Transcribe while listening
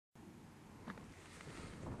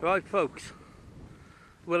Right folks,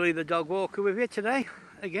 Willie the dog walker with you today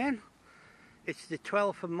again. It's the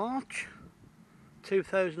 12th of March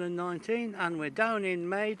 2019 and we're down in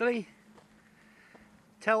Madeley,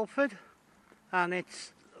 Telford, and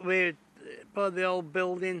we're by the old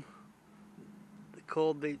building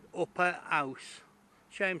called the Upper House.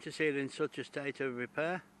 Shame to see it in such a state of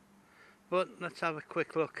repair, but let's have a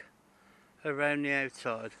quick look around the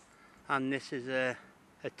outside. And this is a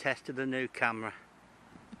test of the new camera.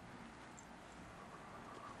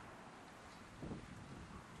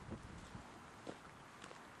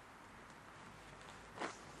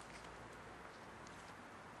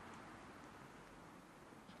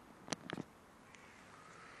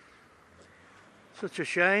 Such a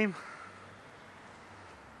shame.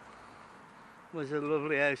 It was a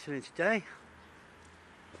lovely house in its day.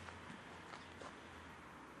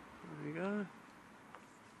 There we go.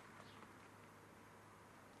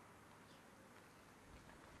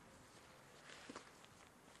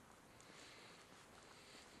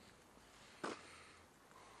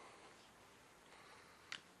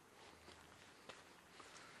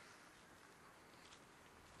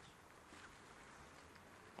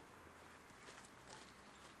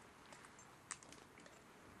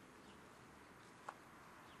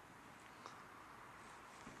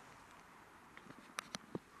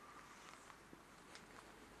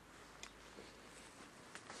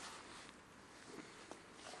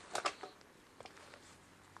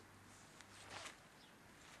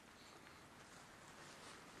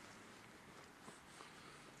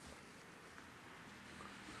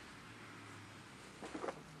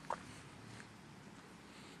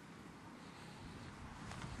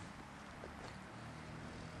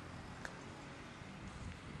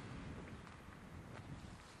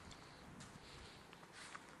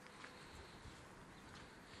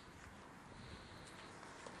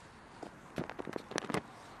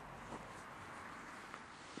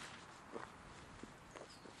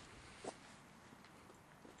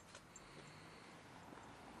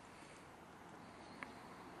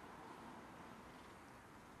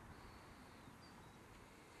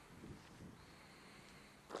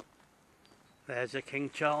 There's a King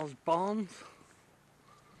Charles Barns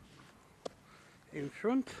in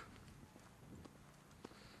front.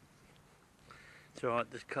 It's alright,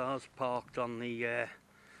 there's cars parked on the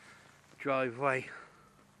driveway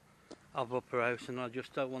of Upper House, and I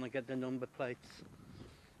just don't want to get the number plates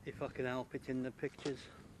if I can help it in the pictures.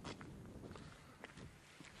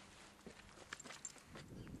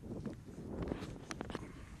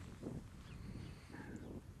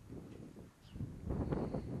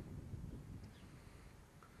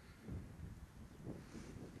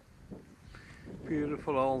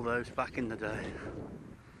 Beautiful old house back in the day.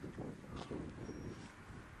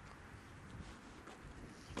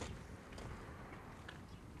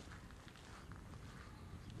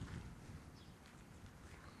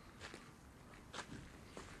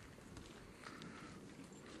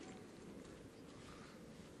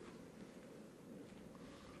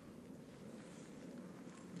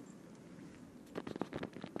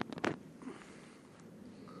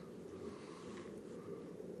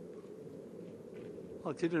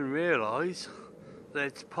 I didn't realise that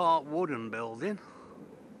it's part wooden building,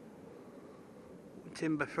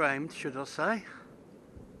 timber framed should I say.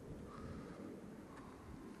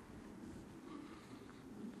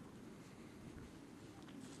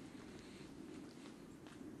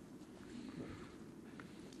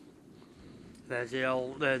 There's the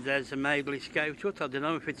old, there's the Madeley Scout hut. I don't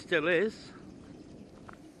know if it still is.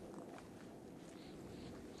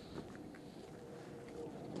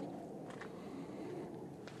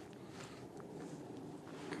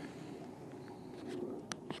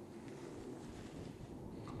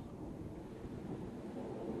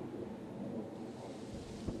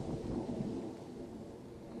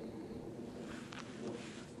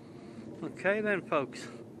 Okay then folks,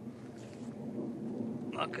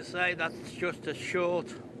 like I say, that's just a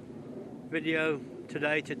short video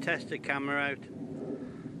today to test the camera out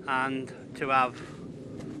and to have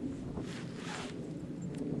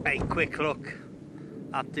a quick look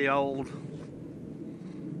at the old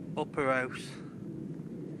Upper House.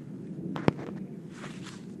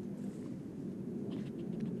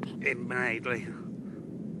 In Madeley.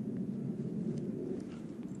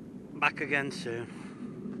 Back again soon.